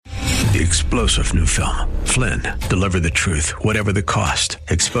The explosive new film, Flynn, deliver the truth, whatever the cost,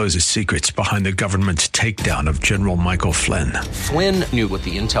 exposes secrets behind the government's takedown of General Michael Flynn. Flynn knew what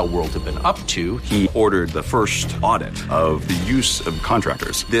the intel world had been up to. He ordered the first audit of the use of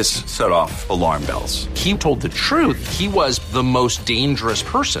contractors. This set off alarm bells. He told the truth. He was the most dangerous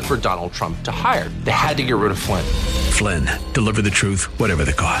person for Donald Trump to hire. They had to get rid of Flynn. Flynn, deliver the truth, whatever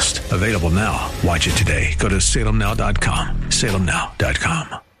the cost. Available now. Watch it today. Go to salemnow.com.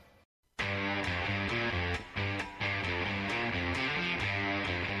 salemnow.com.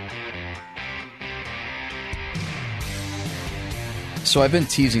 So I've been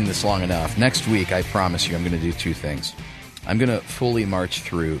teasing this long enough. Next week, I promise you, I'm going to do two things. I'm going to fully march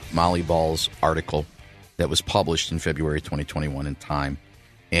through Molly Ball's article that was published in February 2021 in Time,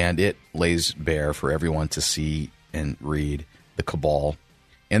 and it lays bare for everyone to see and read the cabal.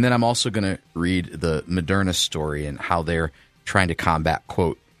 And then I'm also going to read the Moderna story and how they're trying to combat,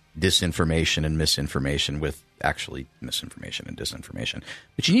 quote, disinformation and misinformation with actually misinformation and disinformation.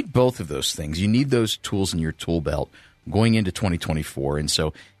 But you need both of those things. You need those tools in your tool belt going into 2024. And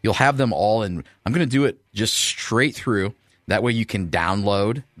so you'll have them all. And I'm going to do it just straight through. That way you can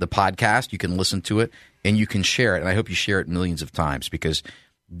download the podcast, you can listen to it, and you can share it. And I hope you share it millions of times because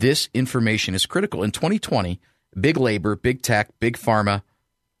this information is critical. In 2020, big labor, big tech, big pharma,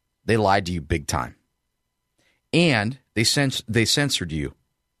 they lied to you big time. And they censored you.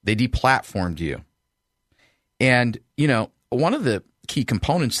 They deplatformed you. And, you know, one of the key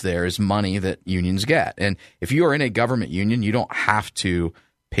components there is money that unions get. And if you are in a government union, you don't have to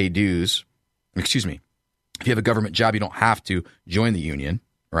pay dues. Excuse me. If you have a government job, you don't have to join the union,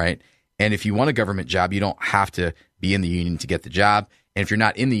 right? And if you want a government job, you don't have to be in the union to get the job. And if you're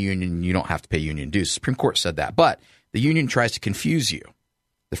not in the union, you don't have to pay union dues. The Supreme Court said that. But the union tries to confuse you.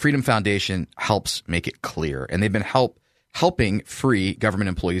 The Freedom Foundation helps make it clear. And they've been helping free government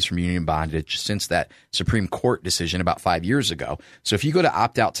employees from union bondage since that Supreme Court decision about 5 years ago. So if you go to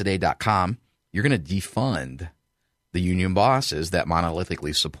optouttoday.com, you're going to defund the union bosses that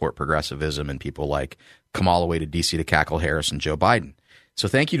monolithically support progressivism and people like come all the way to D.C. to cackle Harris and Joe Biden. So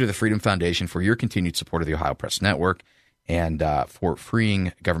thank you to the Freedom Foundation for your continued support of the Ohio Press Network and for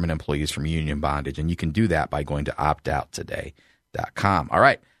freeing government employees from union bondage. And you can do that by going to optouttoday.com. All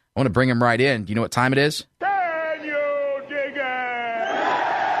right. I want to bring him right in. Do you know what time it is?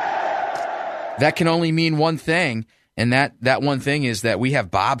 That can only mean one thing, and that one thing is that we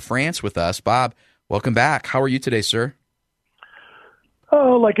have Bob Frantz with us. Bob, welcome back. How are you today, sir?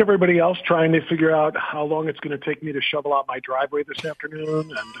 Oh, like everybody else, trying to figure out how long it's going to take me to shovel out my driveway this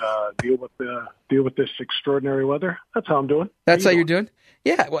afternoon and deal with this extraordinary weather. That's how I'm doing. That's how you're doing?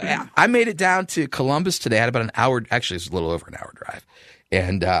 Yeah. Well, I made it down to Columbus today. I had about an hour. Actually, it's a little over an hour drive,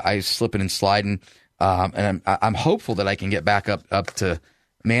 and I was slipping and sliding. And I'm hopeful that I can get back up to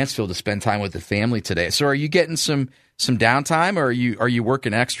Mansfield to spend time with the family today. So are you getting some downtime, or are you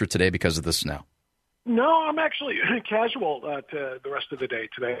working extra today because of the snow? No, I'm actually casual to the rest of the day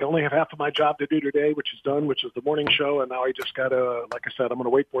today. I only have half of my job to do today, which is done, which is the morning show, and now I just gotta, like I said, I'm gonna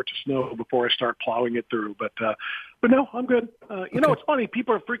wait for it to snow before I start plowing it through. But no, I'm good. You know, it's funny,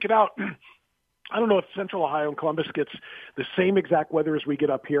 people are freaking out. I don't know if Central Ohio and Columbus gets the same exact weather as we get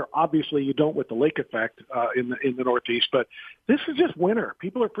up here. Obviously, you don't with the lake effect in the Northeast, but this is just winter.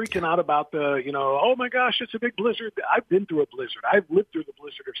 People are freaking out about oh my gosh, it's a big blizzard. I've been through a blizzard. I've lived through the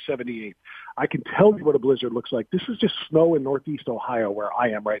blizzard of '78. I can tell you what a blizzard looks like. This is just snow in Northeast Ohio where I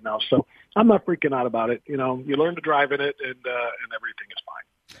am right now, so I'm not freaking out about it. You know, you learn to drive in it, and everything is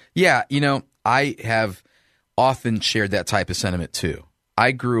fine. Yeah, I have often shared that type of sentiment too.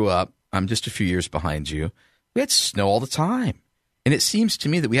 I grew up. I'm just a few years behind you. We had snow all the time. And it seems to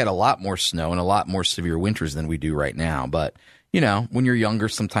me that we had a lot more snow and a lot more severe winters than we do right now. But, when you're younger,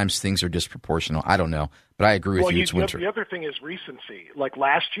 sometimes things are disproportional. I don't know. But I agree with you. It's winter. The other thing is recency. Like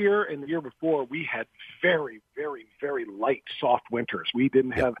last year and the year before, we had very, very, very light, soft winters. We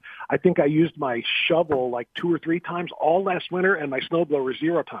didn't have – I think I used my shovel like 2 or 3 times all last winter and my snowblower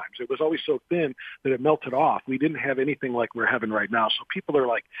 0 times. It was always so thin that it melted off. We didn't have anything like we're having right now. So people are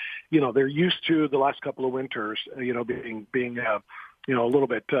like, they're used to the last couple of winters, being a little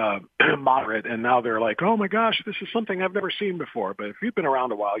bit moderate, and now they're like, oh my gosh, this is something I've never seen before. But if you've been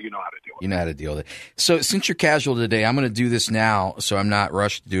around a while, you know how to deal with it. You know how to deal with it. So since you're casual today, I'm going to do this now so I'm not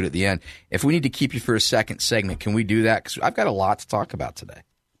rushed to do it at the end. If we need to keep you for a second segment, can we do that? Because I've got a lot to talk about today.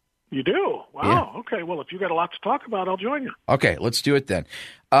 You do? Wow. Yeah. Okay. Well, if you've got a lot to talk about, I'll join you. Okay. Let's do it then.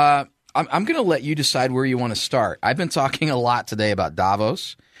 I'm going to let you decide where you want to start. I've been talking a lot today about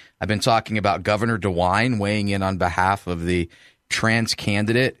Davos. I've been talking about Governor DeWine weighing in on behalf of the trans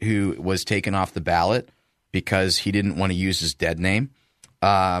candidate who was taken off the ballot because he didn't want to use his dead name.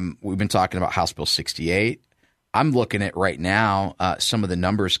 We've been talking about House Bill 68. I'm looking at right now some of the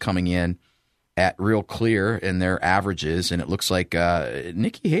numbers coming in at Real Clear and their averages, and it looks like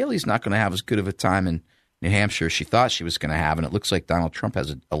Nikki Haley's not going to have as good of a time in New Hampshire as she thought she was going to have, and it looks like Donald Trump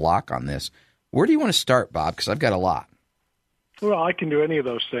has a lock on this. Where do you want to start, Bob? Because I've got a lot. Well, I can do any of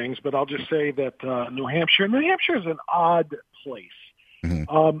those things, but I'll just say that New Hampshire is an odd place.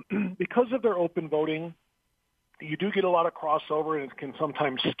 Mm-hmm. Because of their open voting, you do get a lot of crossover, and it can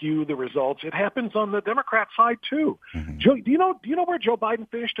sometimes skew the results. It happens on the Democrat side too. Mm-hmm. Joe, do you know where Joe Biden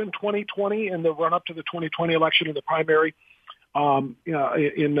finished in 2020 in the run up to the 2020 election in the primary in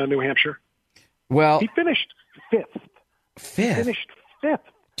New Hampshire? Well, he finished fifth.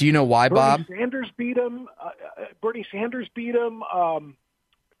 Do you know why, Bob? Bernie Sanders beat him.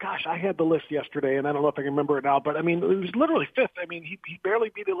 Gosh, I had the list yesterday, and I don't know if I can remember it now, but I mean, it was literally fifth. I mean, he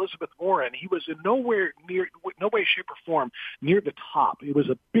barely beat Elizabeth Warren. He was in no way, shape, or form near the top. It was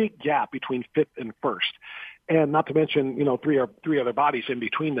a big gap between fifth and first, and not to mention, three other bodies in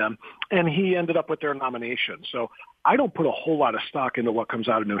between them. And he ended up with their nomination. So I don't put a whole lot of stock into what comes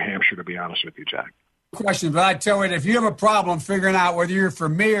out of New Hampshire, to be honest with you, Jack. Question, but I tell you, if you have a problem figuring out whether you're for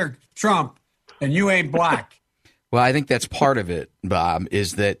me or Trump, and you ain't black. Well, I think that's part of it, Bob,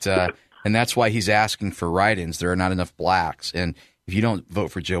 is that, and that's why he's asking for write-ins. There are not enough blacks, and if you don't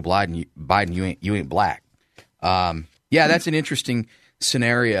vote for Joe Biden, you ain't black. Yeah, that's an interesting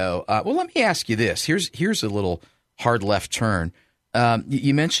scenario. Well, let me ask you this. Here's a little hard left turn.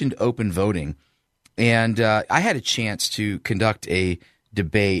 You mentioned open voting, and I had a chance to conduct a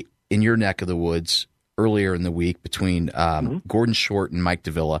debate in your neck of the woods earlier in the week between Gordon Short and Mike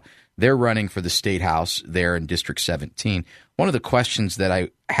Davila. They're running for the State House there in District 17. One of the questions that I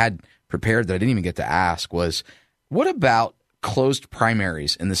had prepared that I didn't even get to ask was, what about closed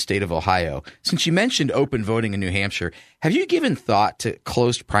primaries in the state of Ohio? Since you mentioned open voting in New Hampshire, have you given thought to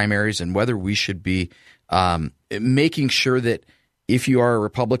closed primaries and whether we should be making sure that if you are a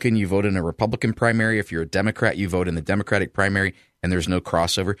Republican, you vote in a Republican primary. If you're a Democrat, you vote in the Democratic primary, and there's no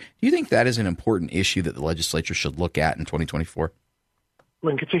crossover. Do you think that is an important issue that the legislature should look at in 2024? I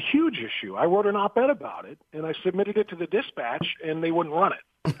think it's a huge issue. I wrote an op-ed about it, and I submitted it to the Dispatch, and they wouldn't run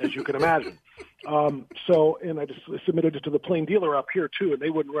it, as you can imagine. And I just submitted it to the Plain Dealer up here, too, and they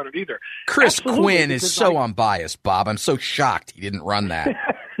wouldn't run it either. Chris Quinn is so unbiased, Bob. I'm so shocked he didn't run that.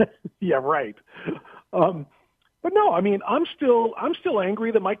 Yeah, right. But no, I mean, I'm still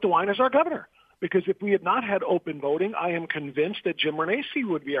angry that Mike DeWine is our governor. Because if we had not had open voting, I am convinced that Jim Renacci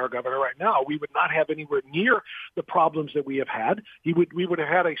would be our governor right now. We would not have anywhere near the problems that we have had. We would have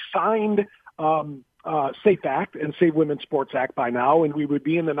had a signed SAFE Act and Save Women's Sports Act by now, and we would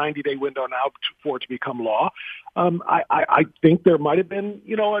be in the 90-day window now for it to become law. I think there might have been,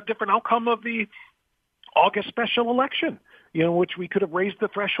 a different outcome of the August special election, which we could have raised the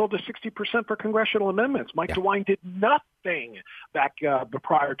threshold to 60% for congressional amendments. Mike DeWine did nothing back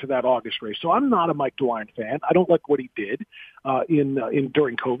prior to that August race. So I'm not a Mike DeWine fan. I don't like what he did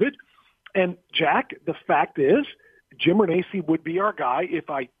during COVID. And Jack, the fact is, Jim Renacci would be our guy if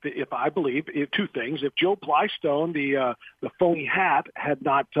I believe two things. If Joe Blystone, the phony hat, had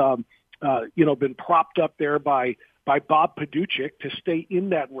not been propped up there by Bob Paduchik to stay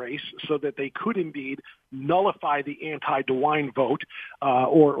in that race so that they could indeed nullify the anti-DeWine vote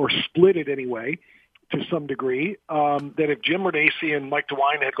or split it anyway to some degree, that if Jim Renacci and Mike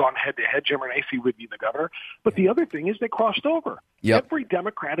DeWine had gone head-to-head, Jim Renacci would be the governor. But the other thing is they crossed over. Yep. Every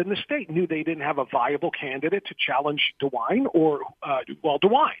Democrat in the state knew they didn't have a viable candidate to challenge DeWine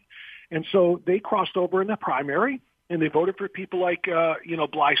DeWine. And so they crossed over in the primary, and they voted for people like,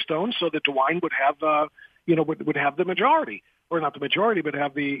 Blystone so that DeWine would have would have the majority, or not the majority, but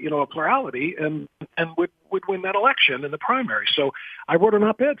have the, a plurality and would win that election in the primary. So I wrote an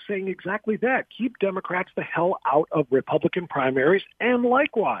op-ed saying exactly that. Keep Democrats the hell out of Republican primaries. And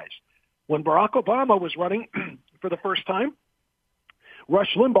likewise, when Barack Obama was running for the first time,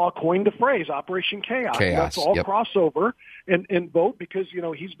 Rush Limbaugh coined the phrase Operation Chaos. Let's all cross over and vote because,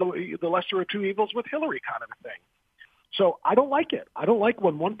 he's the lesser of two evils with Hillary kind of a thing. So I don't like it. I don't like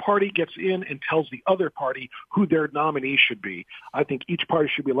when one party gets in and tells the other party who their nominee should be. I think each party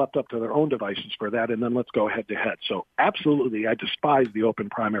should be left up to their own devices for that, and then let's go head-to-head. So absolutely, I despise the open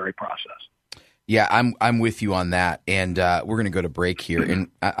primary process. Yeah, I'm with you on that, and we're going to go to break here, and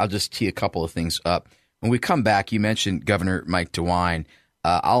I'll just tee a couple of things up. When we come back, you mentioned Governor Mike DeWine.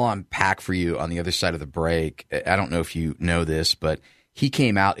 I'll unpack for you on the other side of the break. I don't know if you know this, but he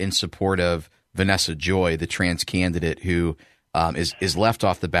came out in support of Vanessa Joy, the trans candidate who is left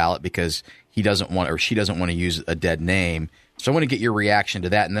off the ballot because he doesn't want or she doesn't want to use a dead name. So I want to get your reaction to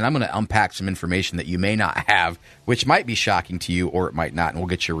that, and then I'm going to unpack some information that you may not have, which might be shocking to you or it might not, and we'll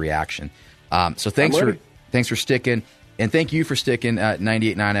get your reaction. So thanks for sticking, and thank you for sticking at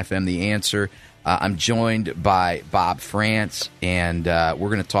 98.9 FM, The Answer. I'm joined by Bob Frantz, and we're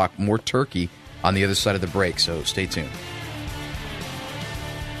going to talk more turkey on the other side of the break, so stay tuned.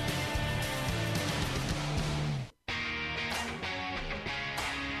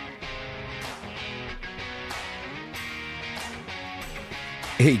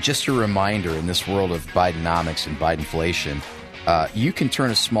 Hey, just a reminder, in this world of Bidenomics and Bidenflation, you can turn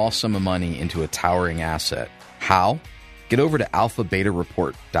a small sum of money into a towering asset. How? Get over to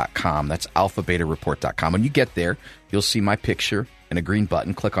alphabetareport.com. That's alphabetareport.com. When you get there, you'll see my picture and a green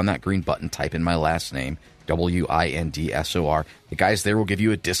button. Click on that green button, type in my last name, Windsor. The guys there will give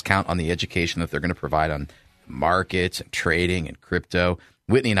you a discount on the education that they're going to provide on markets and trading and crypto.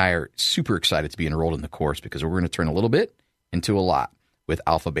 Whitney and I are super excited to be enrolled in the course because we're going to turn a little bit into a lot with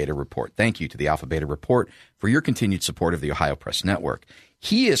Alpha Beta Report. Thank you to the Alpha Beta Report for your continued support of the Ohio Press Network.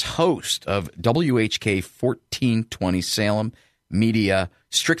 He is host of WHK 1420 Salem Media,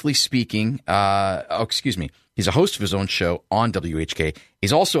 Strictly Speaking. He's a host of his own show on WHK.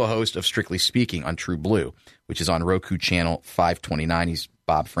 He's also a host of Strictly Speaking on True Blue, which is on Roku Channel 529. He's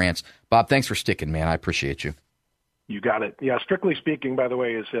Bob Frantz. Bob, thanks for sticking, man. I appreciate you. You got it. Yeah, Strictly Speaking, by the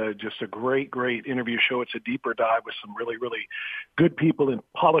way, is just a great interview show. It's a deeper dive with some really, really good people in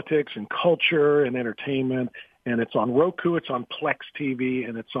politics and culture and entertainment. And it's on Roku, it's on Plex TV,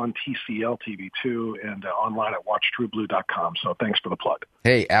 and it's on TCL TV too, and online at watchtrueblue.com. So thanks for the plug.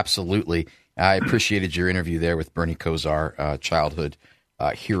 Hey, absolutely. I appreciated your interview there with Bernie Kosar, childhood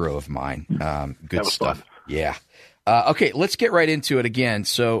hero of mine. Good stuff. Fun. Yeah. Okay, let's get right into it again.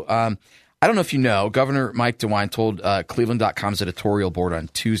 So I don't know if you know, Governor Mike DeWine told Cleveland.com's editorial board on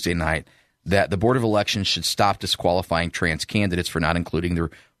Tuesday night that the Board of Elections should stop disqualifying trans candidates for not including their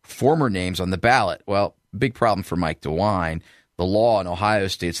former names on the ballot. Well, big problem for Mike DeWine. The law in Ohio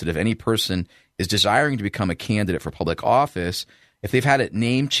states that if any person is desiring to become a candidate for public office, if they've had a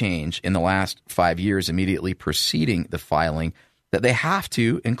name change in the last 5 years immediately preceding the filing, that they have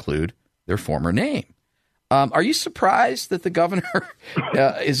to include their former name. Are you surprised that the governor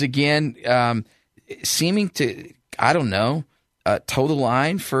is again seeming to, I don't know, toe the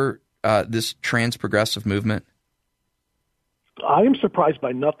line for this trans progressive movement? I am surprised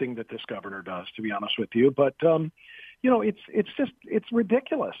by nothing that this governor does, to be honest with you. But, it's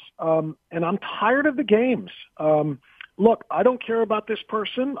ridiculous. And I'm tired of the games. Look, I don't care about this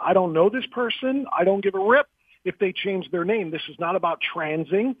person. I don't know this person. I don't give a rip if they change their name. This is not about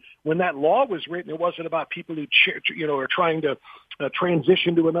transing. When that law was written, it wasn't about people who, are trying to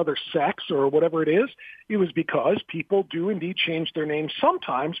transition to another sex or whatever it is. It was because people do indeed change their name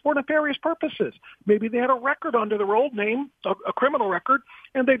sometimes for nefarious purposes. Maybe they had a record under their old name, a criminal record,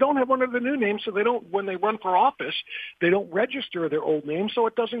 and they don't have one under the new name, so they don't, when they run for office, they don't register their old name, so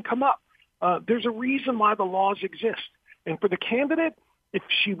it doesn't come up. There's a reason why the laws exist. And for the candidate, if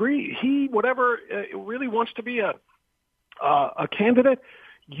he really wants to be a candidate,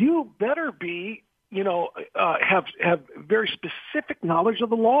 you better be, have very specific knowledge of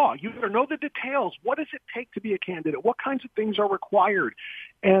the law. You better know the details. What does it take to be a candidate? What kinds of things are required?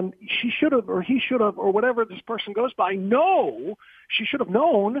 And she should have, or he should have, or whatever this person goes by, she should have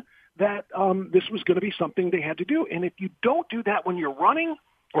known that this was going to be something they had to do. And if you don't do that when you're running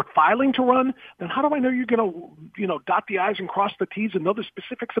or filing to run, then how do I know you're going to, dot the I's and cross the T's and know the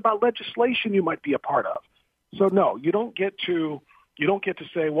specifics about legislation you might be a part of? So no, you don't get to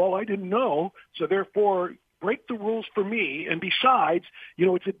say, well, I didn't know, so therefore break the rules for me. And besides,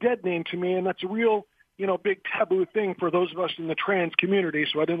 it's a dead name to me, and that's a real, big taboo thing for those of us in the trans community,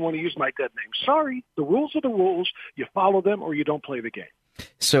 so I didn't want to use my dead name. Sorry, the rules are the rules. You follow them or you don't play the game.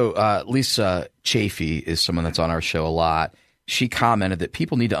 So Lisa Chafee is someone that's on our show a lot. She commented that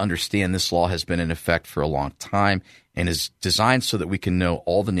people need to understand this law has been in effect for a long time and is designed so that we can know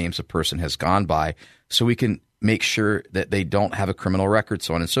all the names a person has gone by, so we can make sure that they don't have a criminal record,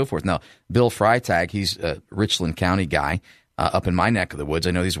 so on and so forth. Now, Bill Freitag, he's a Richland County guy up in my neck of the woods.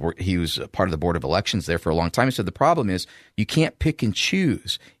 I know he was part of the Board of Elections there for a long time. He said the problem is you can't pick and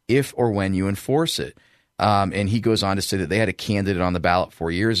choose if or when you enforce it. And he goes on to say that they had a candidate on the ballot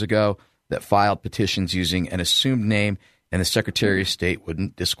 4 years ago that filed petitions using an assumed name, and the Secretary of State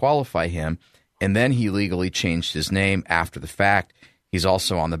wouldn't disqualify him. And then he legally changed his name after the fact. He's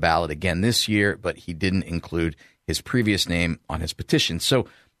also on the ballot again this year, but he didn't include his previous name on his petition. So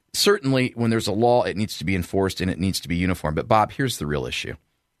certainly when there's a law, it needs to be enforced and it needs to be uniform. But Bob, here's the real issue,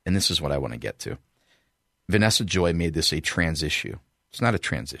 and this is what I want to get to. Vanessa Joy made this a trans issue. It's not a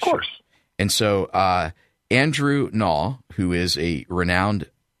trans issue. Of course. And so Andrew Naw, who is a renowned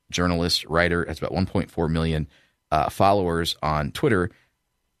journalist, writer, has about 1.4 million followers on Twitter,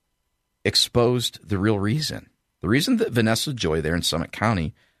 exposed the real reason. The reason that Vanessa Joy there in Summit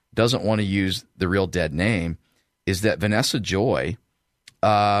County doesn't want to use the real dead name is that Vanessa Joy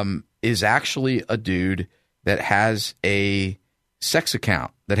is actually a dude that has a sex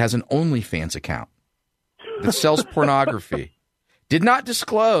account, that has an OnlyFans account, that sells pornography. Did not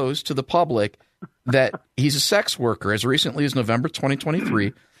disclose to the public that he's a sex worker. As recently as November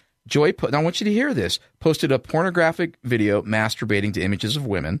 2023, Joy now I want you to hear this, posted a pornographic video masturbating to images of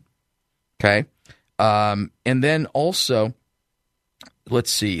women. Okay. And then also,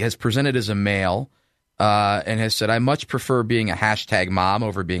 let's see, has presented as a male and has said, I much prefer being a hashtag mom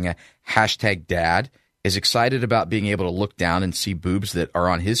over being a hashtag dad, is excited about being able to look down and see boobs that are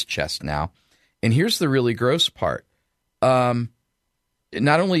on his chest now. And here's the really gross part. Not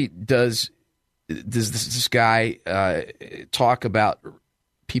only does this guy talk about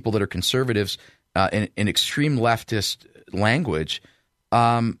people that are conservatives in extreme leftist language,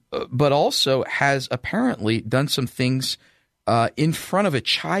 but also has apparently done some things in front of a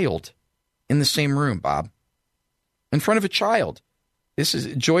child in the same room, Bob. In front of a child.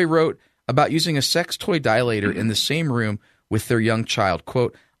 Joy wrote about using a sex toy dilator in the same room with their young child.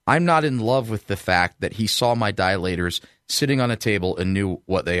 Quote, I'm not in love with the fact that he saw my dilators sitting on a table and knew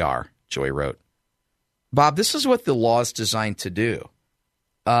what they are, Joy wrote. Bob, this is what the law is designed to do.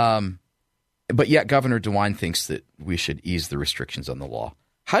 But yet Governor DeWine thinks that we should ease the restrictions on the law.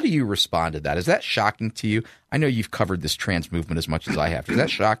 How do you respond to that? Is that shocking to you? I know you've covered this trans movement as much as I have. Does that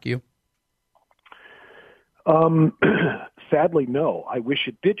shock you? Sadly, no. I wish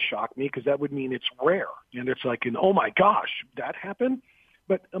it did shock me because that would mean it's rare. And it's like, oh my gosh, that happened?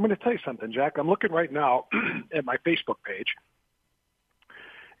 But I'm going to tell you something, Jack. I'm looking right now at my Facebook page.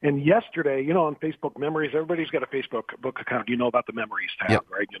 And yesterday, on Facebook Memories, everybody's got a Facebook book account. You know about the Memories tab, yep.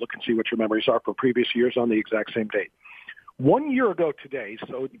 Right? You look and see what your memories are for previous years on the exact same date. 1 year ago today,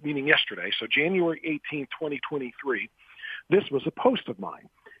 so meaning yesterday, so January 18, 2023, this was a post of mine.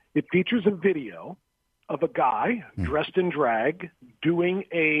 It features a video of a guy dressed in drag doing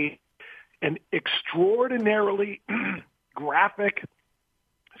an extraordinarily graphic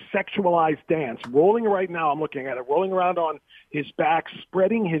sexualized dance, rolling right now, I'm looking at it, rolling around on his back,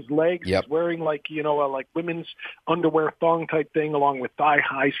 spreading his legs. Yep. He's wearing like women's underwear thong type thing along with thigh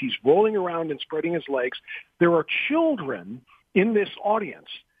highs. He's rolling around and spreading his legs. There are children in this audience.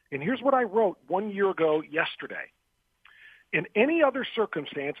 And here's what I wrote 1 year ago yesterday. In any other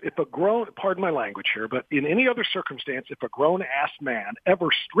circumstance, pardon my language here, but in any other circumstance, if a grown-ass man ever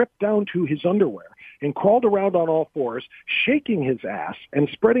stripped down to his underwear and crawled around on all fours, shaking his ass and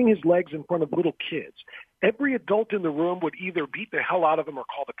spreading his legs in front of little kids, every adult in the room would either beat the hell out of him or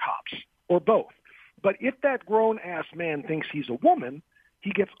call the cops, or both. But if that grown-ass man thinks he's a woman,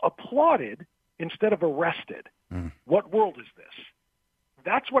 he gets applauded instead of arrested. What world is this?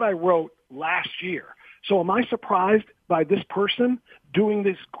 That's what I wrote last year. So am I surprised by this person doing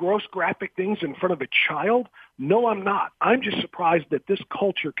these gross graphic things in front of a child? No, I'm not. I'm just surprised that this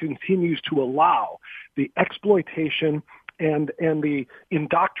culture continues to allow the exploitation and the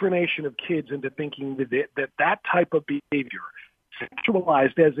indoctrination of kids into thinking that type of behavior,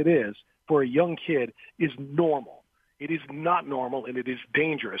 sexualized as it is for a young kid, is normal. It is not normal, and it is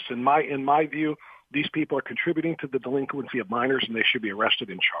dangerous. In my view, these people are contributing to the delinquency of minors, and they should be arrested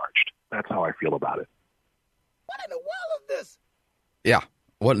and charged. That's how I feel about it. What in the world is this? Yeah,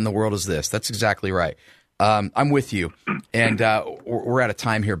 what in the world is this? That's exactly right. I'm with you, and we're out of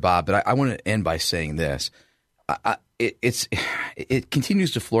time here, Bob, but I want to end by saying this. It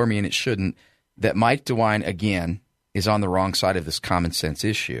continues to floor me, and it shouldn't, that Mike DeWine, again, is on the wrong side of this common sense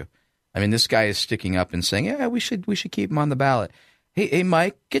issue. I mean, this guy is sticking up and saying, yeah, we should keep him on the ballot. Hey,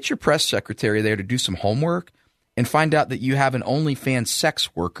 Mike, get your press secretary there to do some homework and find out that you have an OnlyFans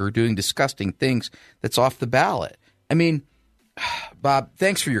sex worker doing disgusting things that's off the ballot. I mean, Bob,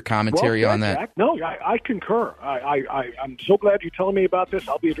 thanks for your commentary on that. Jack. No, I concur. I'm so glad you're telling me about this.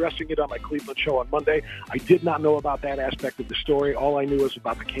 I'll be addressing it on my Cleveland show on Monday. I did not know about that aspect of the story. All I knew was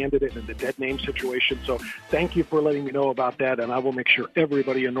about the candidate and the dead name situation. So thank you for letting me know about that, and I will make sure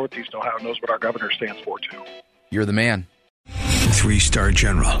everybody in Northeast Ohio knows what our governor stands for, too. You're the man. 3-star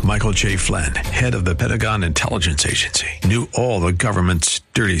General Michael J. Flynn, head of the Pentagon Intelligence Agency, knew all the government's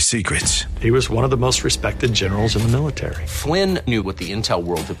dirty secrets. He was one of the most respected generals in the military. Flynn knew what the intel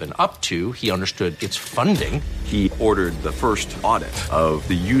world had been up to. He understood its funding. He ordered the first audit of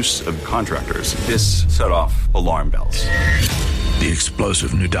the use of contractors. This set off alarm bells. The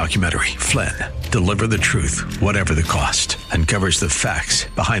explosive new documentary, Flynn, Deliver the Truth, Whatever the Cost, uncovers the facts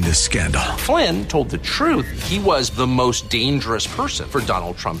behind this scandal. Flynn told the truth. He was the most dangerous person for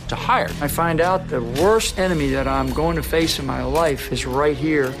Donald Trump to hire. I find out the worst enemy that I'm going to face in my life is right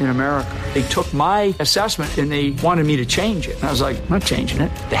here in America. They took my assessment and they wanted me to change it. And I was like, I'm not changing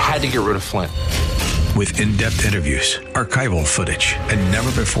it. They had to get rid of Flynn. With in-depth interviews, archival footage, and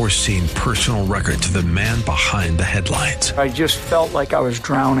never-before-seen personal records of the man behind the headlines. I just felt like I was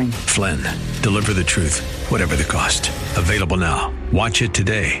drowning. Flynn, Deliver the Truth, Whatever the Cost. Available now. Watch it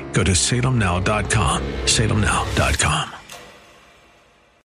today. Go to salemnow.com. salemnow.com.